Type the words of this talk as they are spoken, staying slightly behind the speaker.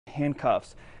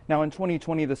handcuffs. Now, in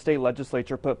 2020, the state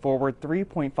legislature put forward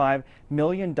 $3.5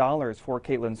 million for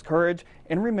Caitlin's courage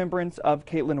in remembrance of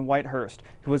Caitlin Whitehurst,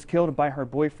 who was killed by her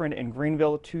boyfriend in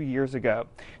Greenville 2 years ago.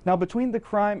 Now, between the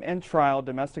crime and trial,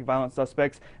 domestic violence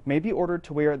suspects may be ordered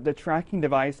to wear the tracking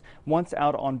device once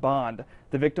out on bond.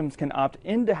 The victims can opt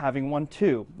into having one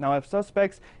too. Now, if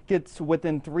suspects gets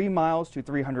within 3 miles to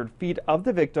 300 feet of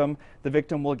the victim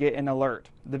will get an alert.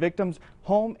 The victim's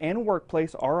home and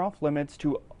workplace are off limits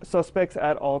to suspects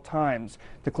at all times.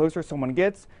 The closer someone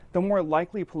gets, the more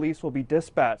likely police will be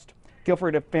dispatched.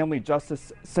 Guilford Family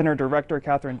Justice Center Director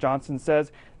Katherine Johnson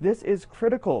says this is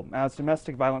critical as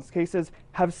domestic violence cases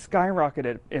have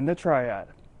skyrocketed in the Triad.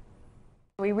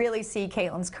 We really see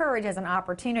Caitlin's courage as an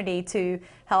opportunity to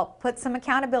help put some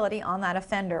accountability on that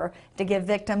offender, to give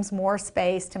victims more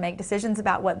space to make decisions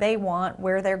about what they want,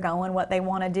 where they're going, what they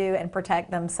want to do, and protect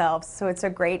themselves. So it's a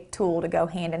great tool to go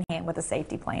hand in hand with a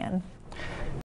safety plan.